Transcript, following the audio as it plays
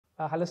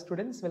Hello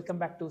students, welcome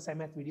back to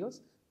SciMath videos.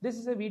 This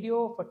is a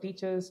video for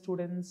teachers,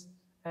 students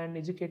and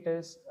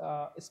educators,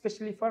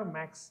 especially for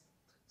maths.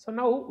 So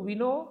now we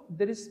know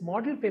there is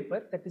model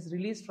paper that is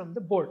released from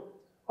the board,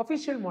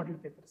 official model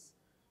papers.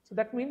 So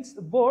that means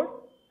the board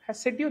has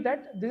said you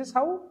that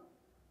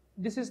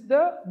this is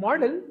the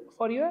model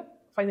for your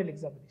final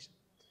examination.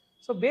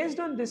 So based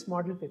on this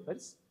model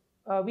papers,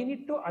 we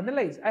need to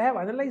analyze. I have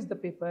analyzed the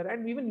paper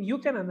and even you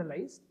can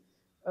analyze.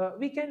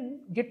 We can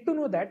get to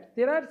know that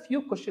there are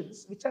few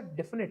questions which are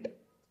definite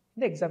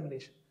in the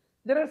examination.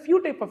 There are few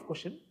type of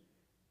question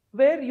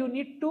where you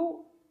need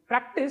to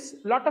practice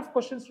lot of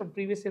questions from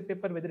previous year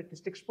paper, whether it is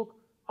textbook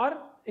or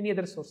any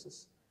other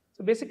sources.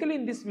 So basically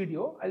in this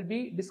video, I'll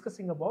be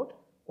discussing about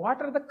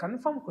what are the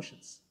confirmed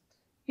questions.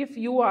 If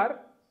you are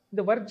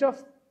the verge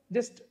of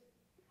just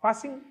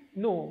passing,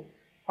 no,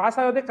 pass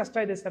agode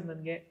kashta ide sir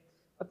nange,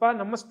 athwa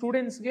namma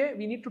students ge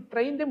we need to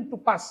train them to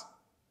pass.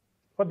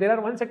 For there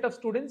are one set of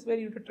students where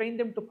you need to train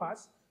them to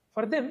pass.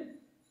 For them,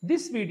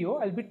 this video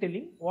I'll be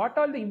telling what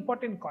are the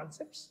important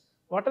concepts,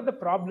 what are the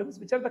problems,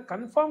 which are the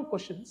confirmed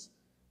questions.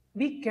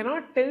 We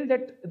cannot tell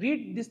that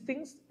read these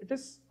things, it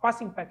is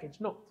passing package.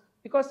 No,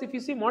 because if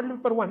you see model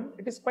paper 1,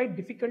 it is quite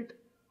difficult.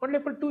 Model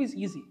paper 2 is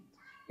easy.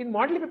 In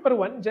model paper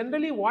 1,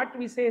 generally what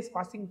we say is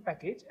passing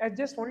package has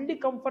just only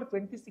come for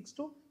 26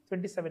 to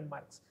 27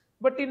 marks.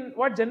 But in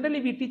what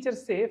generally we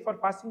teachers say for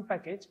passing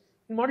package,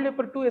 in model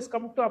paper 2 has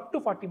come to up to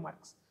 40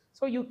 marks.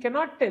 So you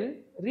cannot tell,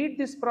 read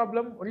this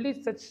problem,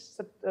 only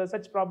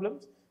such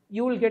problems,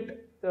 you will get,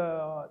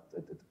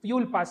 you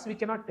will pass, we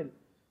cannot tell.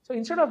 So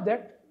instead of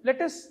that,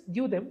 let us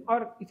give them,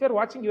 or if you are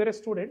watching, you are a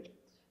student,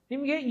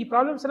 ನಿಮಗೆ ಈ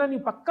problems ಎಲ್ಲ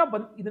ನೀವು ಪಕ್ಕ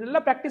ಇದನ್ನೆಲ್ಲ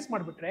practice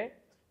ಮಾಡಿಬಿಟ್ರೆ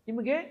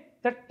ನಿಮಗೆ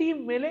 30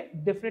 ಮೇಲೆ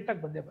definite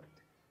ಆಗಿ ಬಂದೇ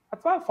ಬರುತ್ತೆ,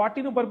 ಅಥವಾ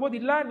 40 ಬರ್ಬೋದು,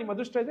 ಇಲ್ಲ ನಿಮ್ಮ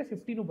ಅದೃಷ್ಟ ಇದೆ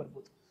 50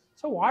 ಬರ್ಬೋದು.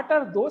 So what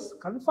are those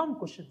confirm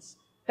questions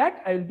that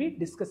I will be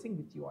discussing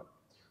with you all.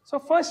 So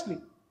firstly,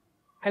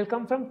 I'll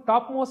come from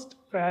topmost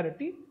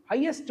priority,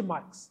 highest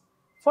marks.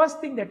 First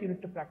thing that you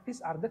need to practice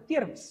are the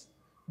theorems.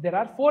 There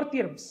are 4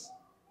 theorems.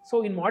 So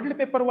in model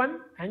paper 1,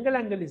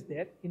 angle is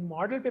there. In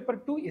model paper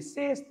 2,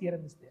 SAS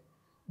theorem is there.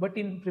 But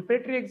in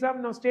preparatory exam,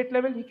 now state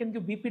level, he can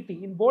give BPT.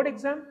 In board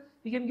exam,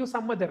 he can give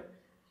some other.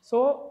 So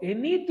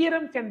any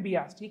theorem can be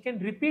asked. He can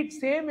repeat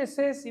same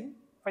SAS in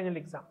final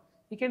exam.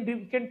 He can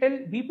tell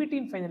BPT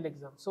in final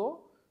exam. So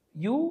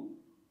you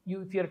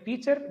if you're a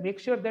teacher, make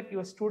sure that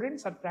your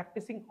students are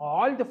practicing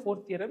all the 4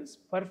 theorems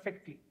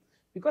perfectly,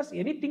 because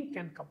anything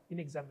can come in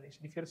examination.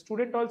 If you're a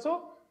student also,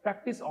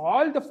 practice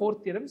all the 4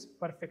 theorems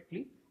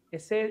perfectly: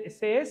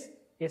 SAS,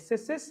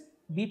 SSS,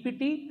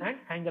 BPT and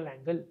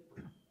angle.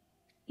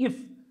 If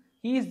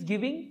he is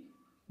giving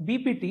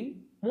BPT,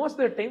 most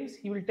of the times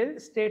he will tell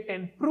state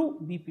and prove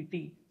BPT,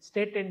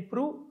 state and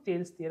prove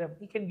Thales theorem.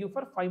 He can give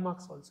for 5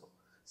 marks also.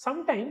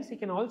 Sometimes he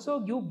can also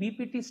give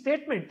BPT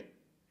statement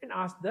and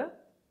ask the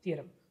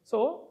theorem. So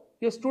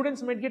your students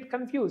might get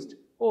confused.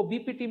 Oh,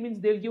 BPT means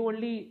they'll give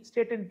only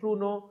state and prove.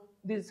 No,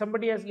 this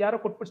somebody has yaro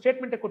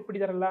statement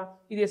ಕೊಟ್ಬಿಟ್ಟಿದಾರಲ್ಲ,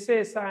 ಇದು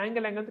SAS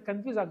angle ಅಂತ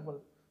confuse ಆಗಬಹುದು.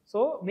 So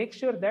make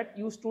sure that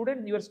your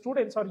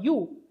students or you,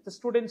 the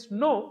students,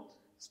 know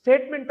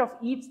statement of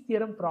each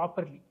theorem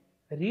properly.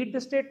 Read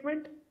the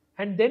statement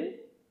and then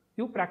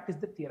you practice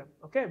the theorem.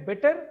 Okay,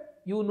 better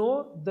you know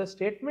the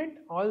statement,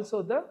 also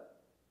the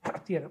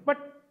theorem. But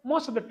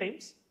most of the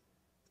times,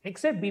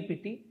 except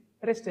BPT,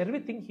 rest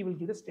everything he will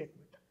give the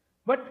statement.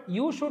 But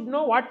you should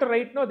know what to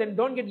write now, then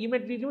don't get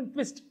immediately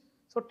twist.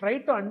 So try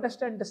to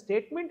understand the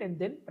statement and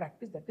then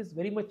practice. That is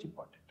very much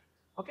important.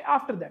 Okay,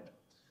 after that.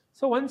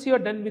 So once you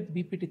are done with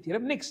BPT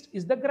theorem, next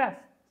is the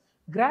graph.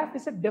 Graph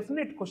is a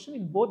definite question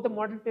in both the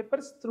model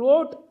papers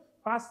throughout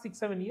past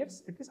 6-7 years.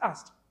 It is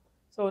asked.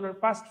 So in the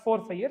past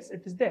 4-5 years,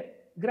 it is there.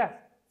 Graph,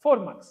 4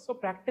 marks. So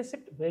practice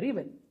it very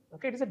well.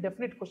 Okay, it is a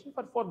definite question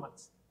for 4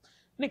 marks.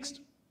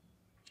 Next,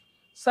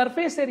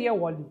 surface area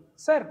volume.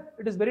 Sir,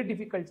 it is very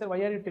difficult, sir.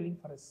 Why are you telling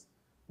for us?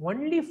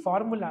 Only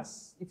formulas,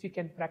 if you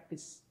can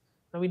practice.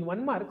 Now in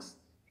 1 marks,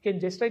 you can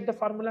just write the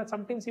formula.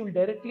 Sometimes you will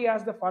directly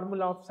ask the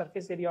formula of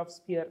surface area of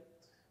sphere.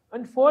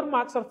 And 4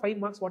 marks or 5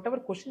 marks, whatever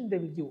question they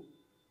will give,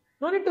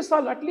 no need to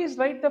solve. At least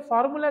write the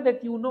formula that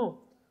you know.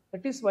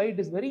 That is why it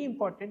is very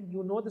important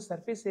you know the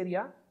surface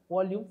area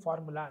volume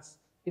formulas.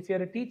 If you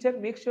are a teacher,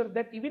 make sure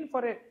that even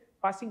for a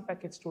passing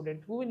package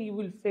student, who you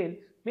will fail,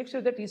 make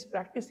sure that he is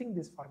practicing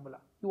this formula.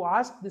 You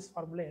ask this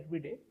formula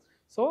every day.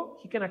 So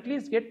he can at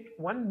least get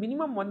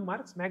minimum 1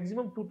 marks,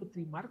 maximum 2 to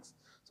 3 marks.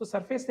 So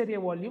surface area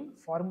volume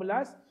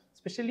formulas,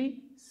 especially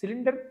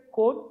cylinder,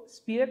 cone,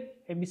 sphere,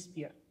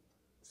 hemisphere.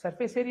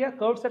 Surface area,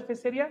 curved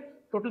surface area,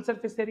 total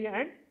surface area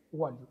and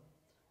volume.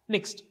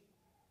 Next,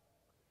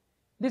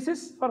 this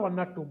is for 1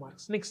 or 2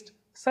 marks. Next,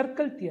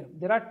 circle theorem.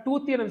 There are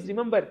 2 theorems.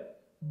 Remember,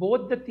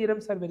 both the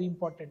theorems are very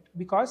important,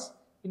 because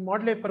in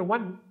model paper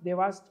 1 they have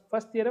asked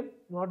first theorem,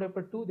 in model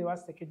paper 2 they have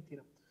asked second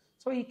theorem.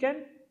 So he can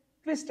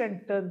twist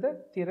and turn the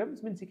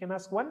theorems, means you can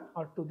ask 1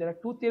 or 2. There are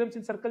 2 theorems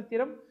in circle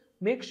theorem.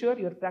 Make sure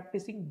you are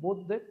practicing both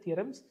the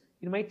theorems.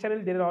 In my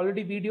channel there is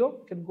already video,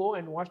 you can go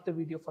and watch the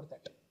video for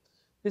that.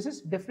 This is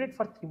definite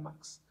for 3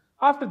 marks.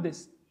 After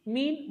this,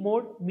 mean,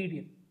 mode,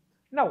 median.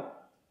 Now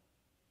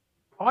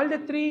All the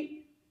 3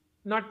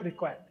 not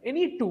required,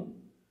 any 2.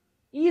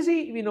 Easy,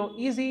 we know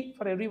easy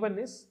for everyone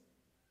is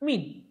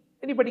mean,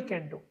 anybody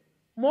can do.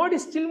 Mode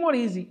is still more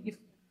easy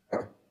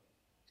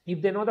if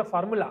they know the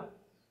formula,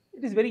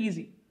 it is very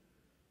easy.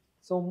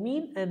 So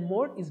mean and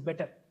mode is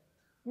better.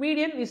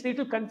 Median is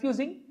little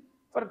confusing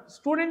for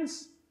students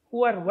who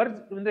are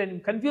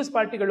confused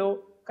partigalu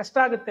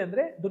kashta agutte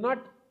andre, do not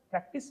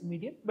practice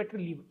median, better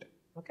leave it.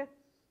 Okay,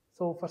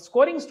 so for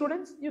scoring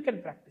students you can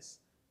practice,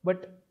 but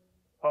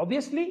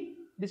obviously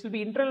this will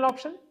be internal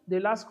option, they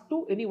will ask to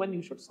any one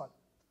you should solve.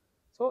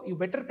 So you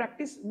better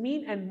practice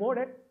mean and mode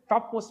at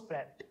topmost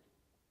priority.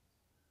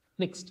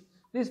 Next,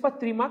 this is for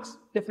 3 marks,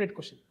 definite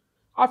question.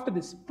 After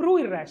this, prove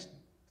irrational.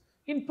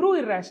 In prove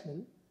irrational,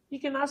 you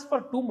can ask for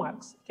 2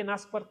 marks, you can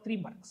ask for 3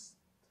 marks.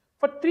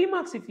 For 3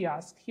 marks if he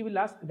asks, he will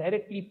ask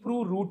directly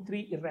prove root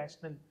 3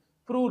 irrational,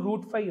 prove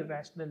root 5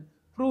 irrational,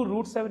 prove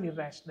root 7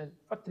 irrational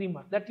for 3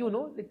 marks. That you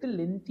know, little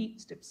lengthy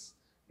steps.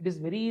 It is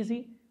very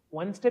easy.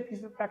 One step if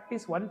you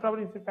practice, one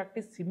problem if you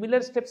practice,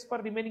 similar steps for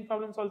remaining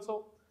problems also.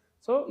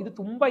 So, idu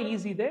tumba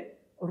easy ide.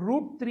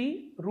 Root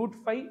 3, root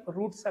 5,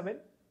 root 7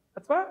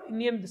 athwa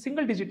in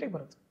single digit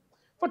barutte.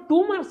 For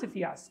 2 marks if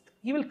he asks,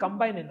 he will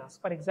combine and ask.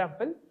 For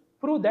example,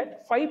 prove that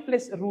 5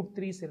 plus root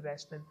 3 is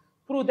irrational.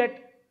 Prove that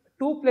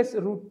 2 plus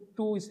root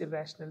 2 is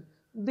irrational.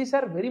 These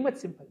are very much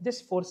simple,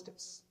 just 4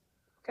 steps.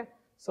 Okay.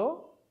 So,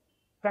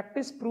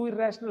 practice prove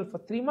irrational for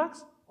 3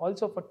 marks,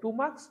 also for 2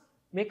 marks.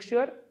 Make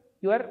sure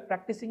you are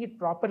practicing it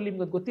properly.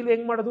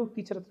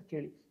 Teacher.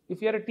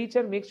 If you are a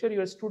teacher, make sure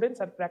your students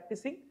are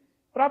practicing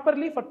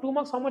properly. For 2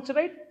 marks, how much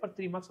right? For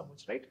 3 marks, how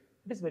much right?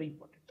 It is very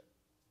important.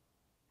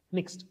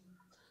 Next.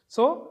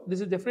 So, this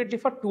is definitely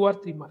for 2 or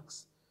 3 marks.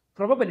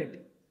 Probability.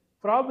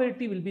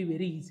 Probability will be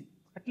very easy.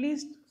 At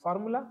least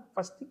formula,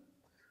 first thing.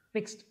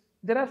 Next,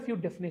 there are few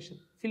definitions.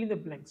 Fill in the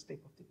blanks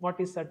type of thing. What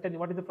is certain?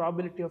 What is the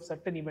probability of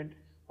certain event?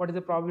 What is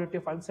the probability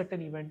of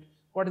uncertain event?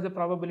 What is the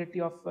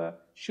probability of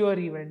sure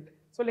event?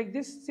 So, like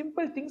this,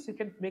 simple things you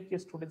can make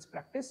your students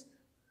practice.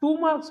 2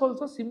 marks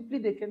also simply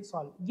they can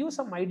solve. Give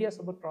some ideas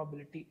about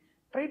probability.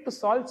 Try to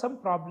solve some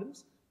problems.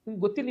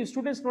 ನೀವು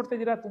students ನೋಡ್ತಾ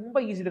ಇದ್ದೀರಾ, ತುಂಬ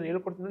easy ಇದೆ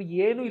ಹೇಳ್ಕೊಡ್ತೀನಿ ನೋಡಿ,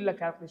 ಏನೂ ಇಲ್ಲ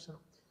calculation.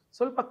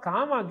 ಸ್ವಲ್ಪ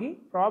ಕಾಮ್ ಆಗಿ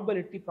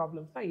ಪ್ರಾಬಬಿಲಿಟಿ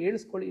ಪ್ರಾಬ್ಲಮ್ಸ್ನ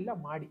ಹೇಳಿಸ್ಕೊಳ್ಳಿ, ಇಲ್ಲ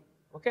ಮಾಡಿ.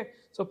 Okay,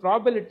 so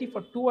probability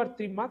for 2 or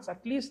 3 marks,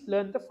 at least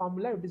learn the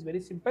formula, it is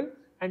very simple,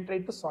 and try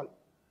to solve.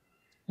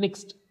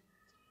 Next,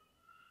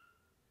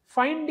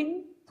 finding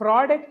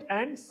product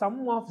and sum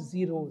of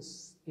zeros.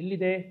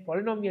 Illide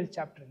polynomial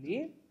chapter li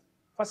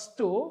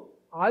first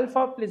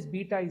alpha plus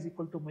beta is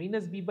equal to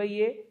minus b by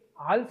a,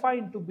 alpha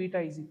into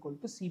beta is equal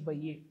to c by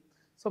a.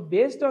 So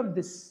based on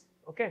this,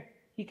 okay,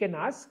 he can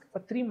ask for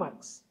 3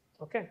 marks.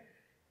 Okay,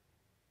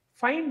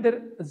 find the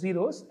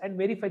zeros and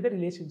verify the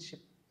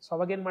relationship. So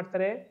ಅವಾಗ ಏನು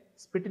ಮಾಡ್ತಾರೆ,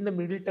 split in the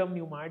middle term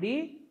ನೀವು ಮಾಡಿ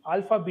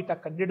alpha beta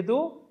ಕಂಡುಹಿಡಿದು,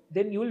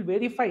 then you will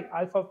verify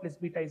alpha plus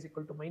beta is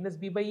equal to minus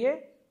b by a,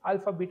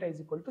 alpha beta is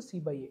equal to c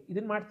by a.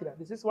 ಇದನ್ನು ಮಾಡ್ತೀರಾ.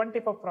 This is one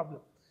type of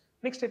problem.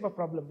 Next type of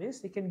problem is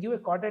he can give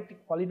a quadratic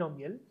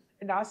polynomial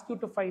and ask you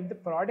to find the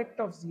product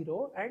of 0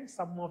 and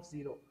sum of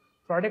 0.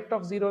 Product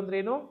of 0 ಅಂದ್ರೆ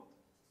ಏನು,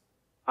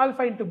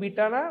 alpha into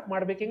beta ನ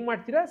ಮಾಡಬೇಕು, ಹೆಂಗೆ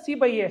ಮಾಡ್ತೀರಾ, c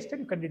by a ಅಷ್ಟೇ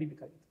ನೀವು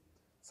ಕಂಡುಹಿಡಿಬೇಕಾಗುತ್ತೆ.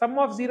 Sum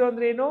of 0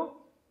 ಅಂದ್ರೆ ಏನು,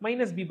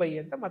 minus b by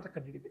a ಅಂತ ಮಾತ್ರ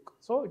ಕಂಡುಹಿಡಿಬೇಕು.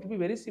 So it will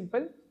be very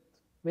simple.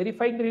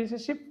 Verifying the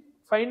relationship,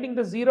 finding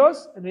the zeros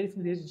and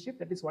verifying the relationship,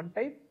 that is one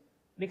type.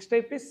 Next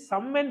type is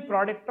sum and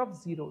product of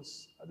zeros.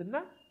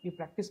 Adanna you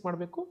practice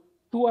ಮಾಡಬೇಕು.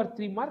 2 or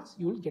 3 marks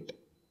you will get.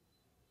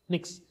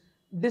 Next,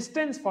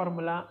 distance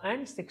formula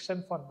and section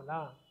formula.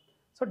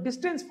 So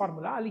distance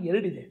formula ಅಲ್ಲಿ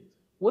ಎರಡು ಇದೆ.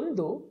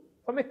 ಒಂದು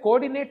from a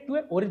coordinate to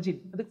a origin.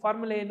 ಅದಕ್ಕೆ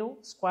formula ಏನು,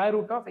 square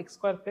root of x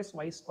square plus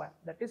y square.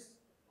 That is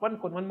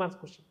one marks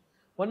question.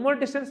 One more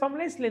distance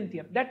formula is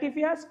lengthier. That if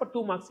he asks for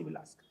 2 marks he will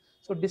ask.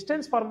 So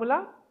distance formula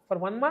for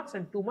 1 marks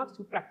and 2 marks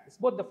you practice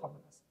both the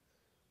formulas.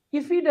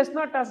 If he does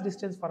not ask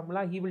distance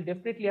formula, he will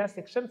definitely ask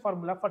section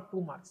formula for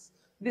 2 marks.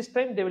 This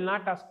time they will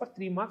not ask for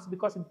 3 marks,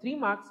 because in 3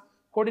 marks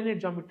coordinate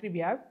geometry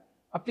we have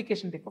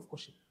application type of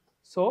question.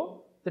 So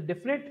the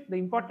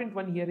important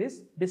one here is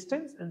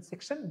distance and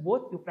section,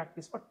 both you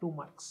practice for 2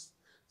 marks.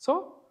 So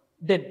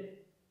then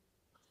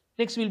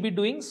next we will be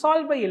doing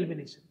solve by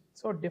elimination.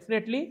 So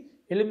definitely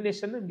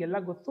elimination namಗೆಲ್ಲ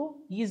ಗೊತ್ತು,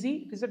 easy,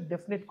 it is a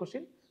definite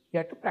question, you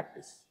have to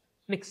practice.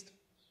 Next,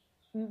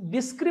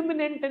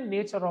 discriminant and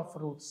nature of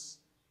roots.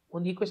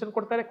 ಒಂದು equation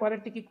ಕೊಡ್ತಾರೆ,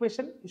 quadratic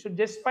equation, you should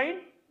just find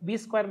b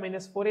square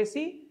minus 4ac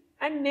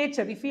and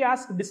nature. If he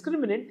asks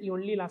discriminant, he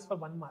only will ask for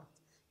 1 mark.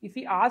 If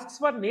he asks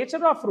for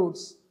nature of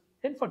roots,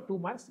 then for 2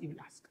 marks he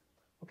will ask.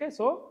 Okay,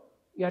 so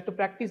you have to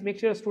practice, make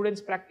sure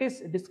students practice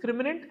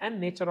discriminant and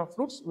nature of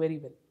roots very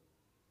well.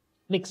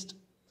 Next,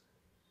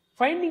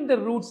 finding the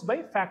roots by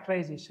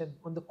factorization.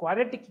 ಒಂದು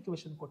quadratic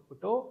equation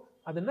ಕೊಟ್ಬಿಟ್ಟು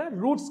ಅದನ್ನ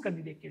roots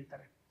ಕಂಡುಹಿಡಿಯಕ್ಕೆ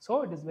ಹೇಳ್ತಾರೆ. So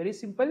it is very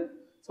simple.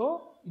 So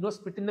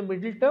split in the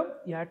middle term,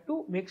 you have to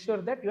make sure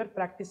that you are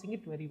practicing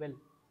it very well.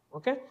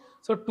 Okay,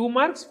 so 2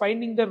 marks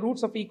finding the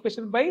roots of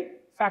equation by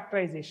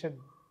factorization.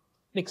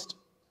 Next,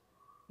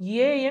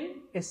 an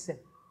sn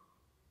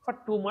for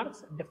 2 marks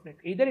definite.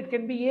 Either it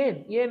can be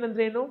an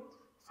andre eno,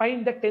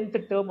 find the 10th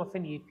term of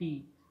an AP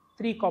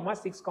 3,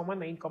 6,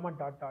 9, ...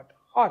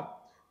 or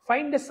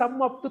Find the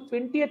sum up to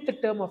 20th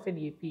term of an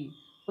AP.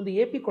 ಒಂದು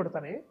AP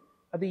ಕೊಡ್ತಾನೆ,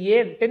 ಅದು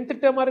ಏನು 10th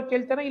term ಅವರು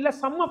ಕೇಳ್ತಾನೆ ಇಲ್ಲ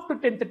sum up to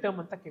 10th term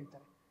ಅಂತ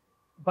ಕೇಳ್ತಾರೆ.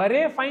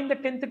 ಬರೇ find the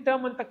 10th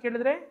term ಅಂತ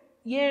ಕೇಳಿದ್ರೆ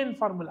AN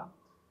formula.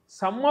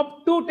 Sum up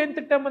to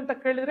 10th term ಅಂತ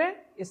ಕೇಳಿದ್ರೆ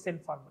SN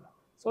formula.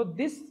 So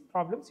this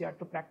problems you have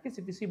to practice.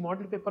 If you see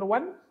model paper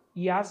 1,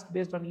 he asked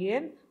based on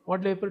AN,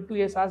 model paper 2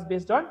 is asked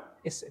based on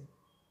SN.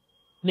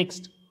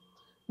 Next,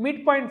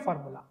 midpoint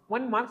formula.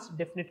 1 marks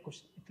definite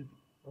question it will be.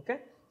 Okay,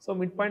 so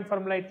midpoint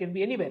formula it can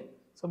be anywhere.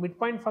 So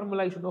midpoint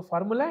formula you should know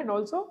formula and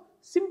also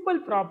simple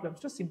problems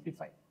to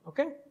simplify.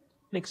 Okay,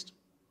 next,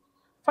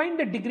 find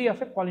the degree of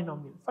a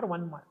polynomial for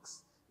 1 marks.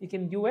 You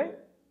can give a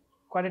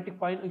quadratic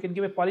polynomial, you can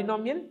give a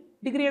polynomial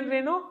degree andre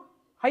eno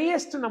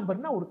highest number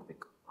na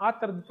hudukbeku. ಆ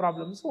ತರದ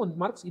problems 1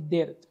 marks ಇದ್ದೇ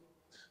ಇರುತ್ತೆ.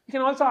 You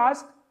can also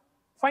ask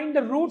find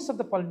the roots of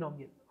the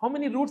polynomial. How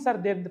many roots are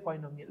there in the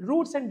polynomial?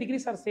 Roots and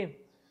degrees are same.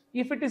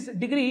 If it is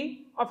degree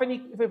of any,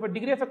 if a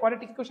degree of a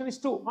quadratic equation is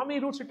 2, how many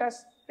roots it has?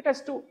 It has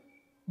 2.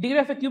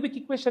 Degree of a cubic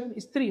equation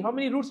is 3. How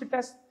many roots it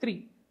has? 3.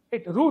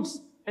 Right? Roots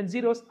and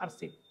zeros are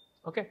same.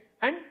 Okay,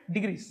 and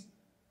degrees,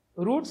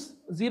 roots,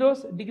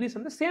 zeros, degrees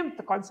on the same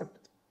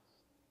concept.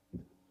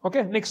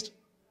 Okay, next,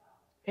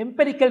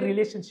 empirical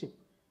relationship,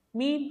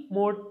 mean,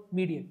 mode,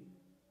 median.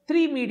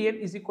 3 median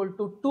is equal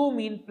to 2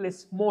 mean plus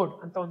mode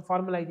anta one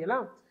formula ideyala.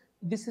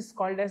 This is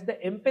called as the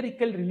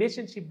empirical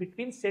relationship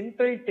between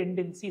central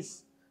tendencies.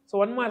 So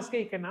 1 marks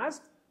you can ask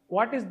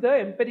what is the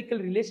empirical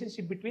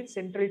relationship between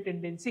central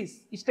tendencies.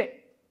 Ishte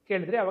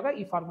kelidre avaga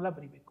ee formula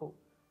baribeku.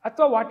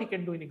 Athwa what you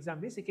can do in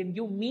exam is you can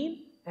give mean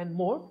and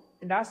mode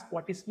and ask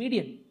what is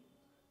median.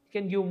 You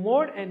can give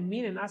mode and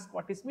mean and ask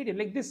what is median,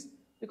 like this,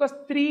 because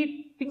 3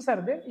 things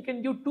are there. You can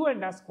give 2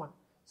 and ask 1.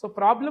 So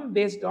problem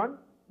based on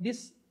this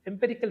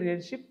empirical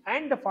relationship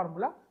and the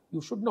formula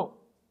you should know.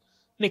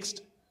 Next,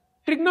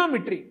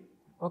 trigonometry.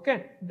 Okay,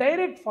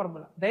 direct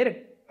formula, direct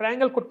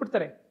triangle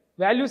kottbiಡ್ತಾರೆ,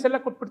 values ಎಲ್ಲ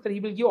kottbiಡ್ತಾರೆ.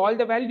 He will give all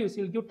the values,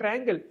 he will give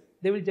triangle,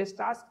 they will just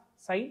ask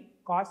sin,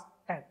 cos,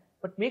 tan.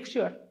 But make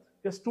sure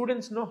your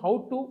students know how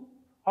to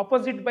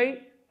opposite by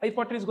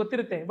hypotenuse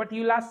ಗೊತ್ತಿರುತ್ತೆ, but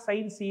you will ask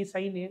sin C,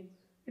 sin A.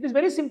 It is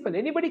very simple,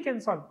 anybody can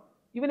solve.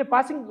 Even a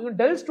passing, even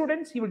dull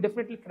students, he will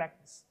definitely crack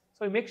this.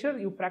 So make sure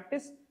you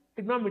practice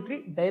trigonometry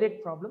direct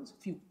problems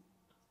few.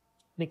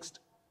 Next,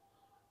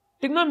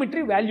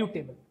 trigonometry value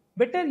table.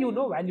 Better you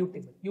know value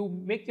table. You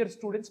make your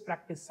students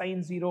practice sin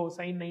 0,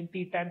 sin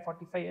 90, tan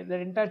 45, the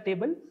entire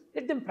table.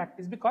 Let them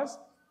practice, because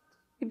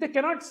if they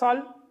cannot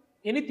solve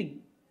anything,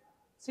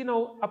 see now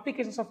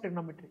applications of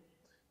trigonometry.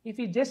 If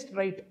you just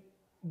write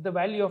the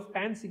value of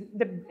tan,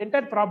 the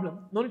entire problem,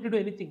 no need to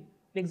do anything.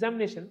 In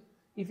examination,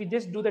 if you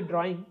just do the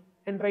drawing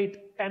and write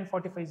tan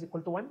 45 is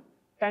equal to 1,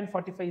 tan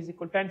 45 is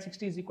equal, tan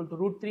 60 is equal to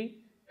root 3,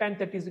 tan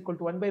 30 is equal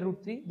to 1 by root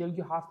 3, they will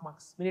give half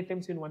marks, many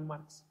times in 1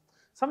 marks.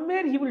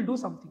 Somewhere he will do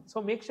something. So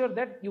make sure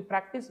that you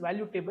practice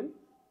value table,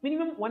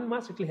 minimum 1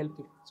 marks it will help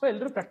you. So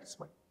ellaru practice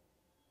ಮಾಡಿ.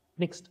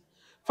 Next,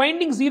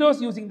 finding zeros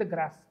using the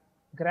graph.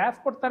 Graph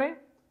ಕೊಡ್ತಾರೆ,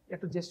 you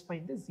have to just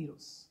find the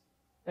zeros.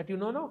 That you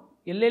know now,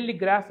 ಎಲ್ಲೆಲ್ಲಿ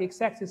graph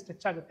x axis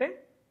touch ಆಗುತ್ತೆ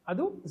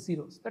ಅದು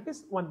zeros. That is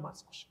 1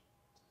 marks question.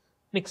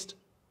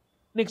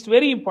 Next,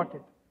 very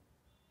important,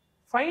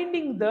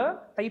 finding the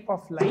type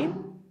of line,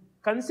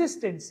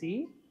 consistency,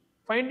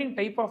 finding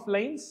type of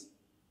lines,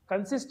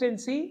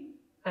 consistency,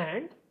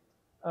 and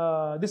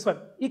this one,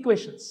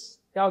 equations.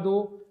 ಯಾವುದು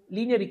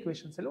linear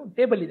equations ಎಲ್ಲ ಒಂದು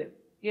table ಇದೆ.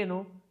 ಏನು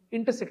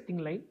intersecting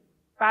line,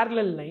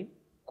 parallel line,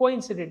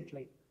 coincident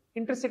line.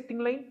 Intersecting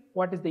line,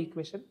 what is the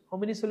equation? How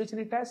many solution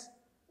it has?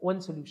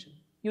 1 solution,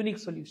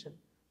 unique solution.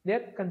 They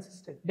are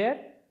consistent. They are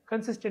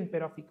consistent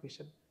pair of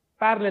equation.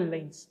 Parallel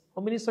lines,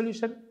 how many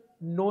solution?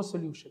 No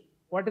solution.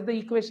 What is the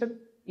equation?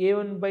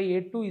 A1 by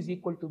A2 is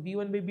equal to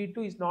B1 by B2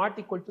 is not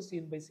equal to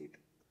C1 by C2.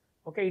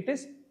 Okay, it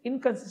is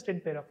inconsistent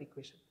pair of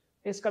equation.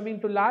 Is coming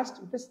to last,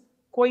 it is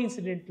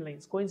coincident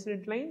lines.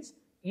 Coincident lines,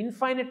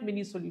 infinite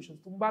many solutions.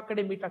 ತುಂಬಾ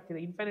ಕಡೆ meet ಆಗ್ತಿದೆ,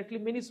 infinitely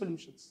many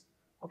solutions.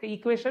 Okay,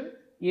 equation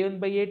A1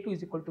 by A2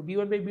 is equal to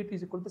B1 by B2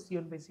 is equal to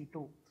C1 by C2.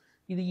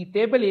 ಇದು ಈ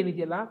table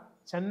ಏನಿದೆಯಲ್ಲ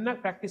ಚೆನ್ನಾಗಿ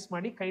practice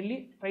ಮಾಡಿ, kindly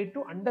try to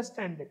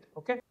understand it.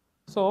 Okay,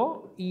 so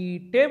ಈ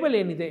table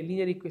ಏನಿದೆ,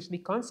 linear equation,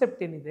 ಈ concept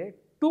ಏನಿದೆ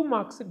 2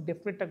 marks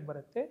definite ಆಗಿ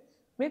ಬರುತ್ತೆ.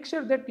 Make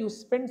sure that you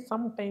spend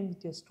some time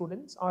with your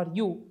students are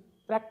you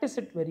practice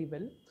it very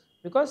well,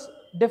 because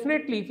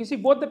definitely if you see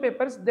both the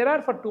papers there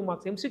are for 2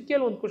 marks. MCQ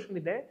ಅಲ್ಲಿ ಒಂದು question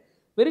ಇದೆ,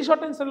 very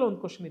short answer ಅಲ್ಲಿ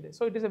ಒಂದು question ಇದೆ.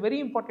 So it is a very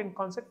important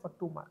concept for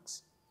 2 marks.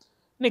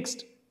 Next,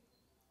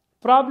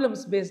 problems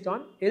based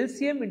on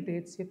LCM into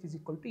HCF is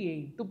equal to A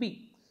into B.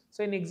 So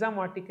in exam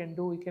what you can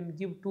do, you can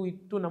give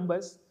two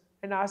numbers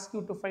and ask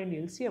you to find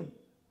LCM,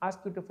 ask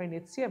you to find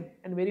HCM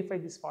and verify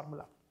this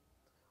formula.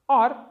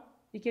 Or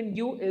you can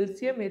give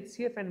LCM,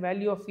 HCF and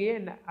value of A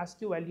and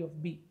ask you value of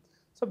B.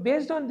 So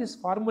based on this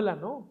formula,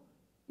 no,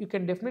 you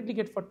can definitely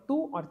get for 2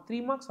 or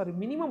 3 marks or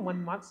minimum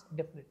 1 marks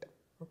definite.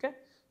 Okay,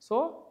 so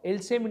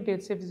LCM into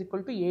HCF is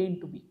equal to A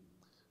into B.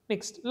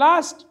 Next,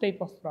 last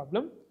type of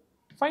problem,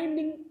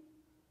 finding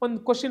one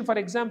question. For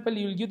example,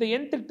 you will give the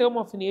nth term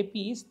of an AP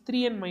is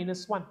 3n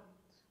minus 1.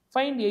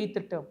 Find 8th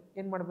term.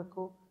 ಏನು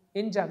ಮಾಡಬೇಕು?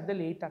 n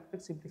ಜಾಗದಲ್ಲಿ 8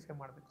 ಹಾಕ್ಬೇಕು, simplify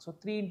ಮಾಡಬೇಕು. So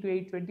 3 into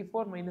 8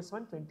 24 minus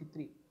 1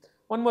 23.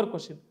 One more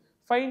question.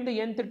 Find the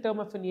nth term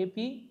of an AP.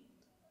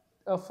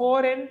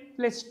 4n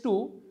plus 2.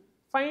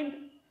 Find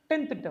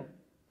 10th term.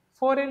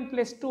 4n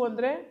plus 2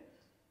 ಅಂದರೆ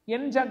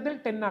n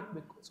ಜಾಗದಲ್ಲಿ 10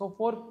 ಹಾಕಬೇಕು. So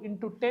 4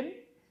 into 10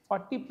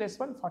 40 plus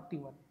 1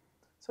 41.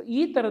 So ಈ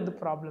ಥರದ್ದು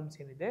ಪ್ರಾಬ್ಲಮ್ಸ್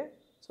ಏನಿದೆ,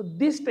 so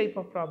this type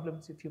of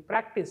problems if you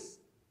practice,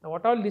 now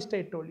what all list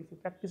I told, if you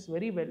practice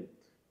very well,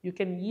 you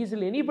can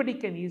easily, anybody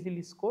can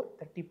easily score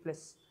 30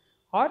 plus,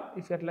 or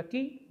if you are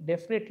lucky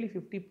definitely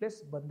 50 plus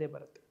bande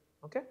baratte.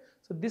 Okay,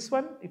 so this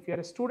one, if you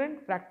are a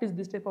student, practice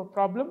this type of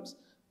problems.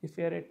 If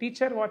you are a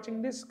teacher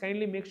watching this,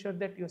 kindly make sure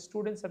that your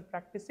students are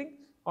practicing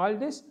all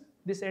this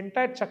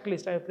entire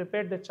checklist. I have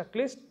prepared the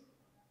checklist.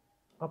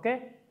 Okay,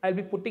 I'll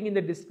be putting in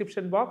the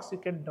description box.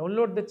 You can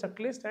download the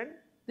checklist, and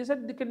this is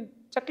the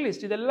checklist.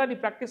 Idella nee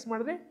practice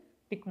madre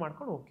tick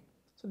ಮಾಡ್ಕೊಂಡು ಹೋಗಿ.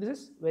 So this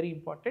is very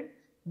important.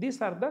 These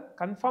are the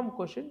confirmed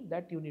questions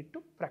that you need to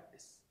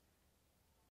practice.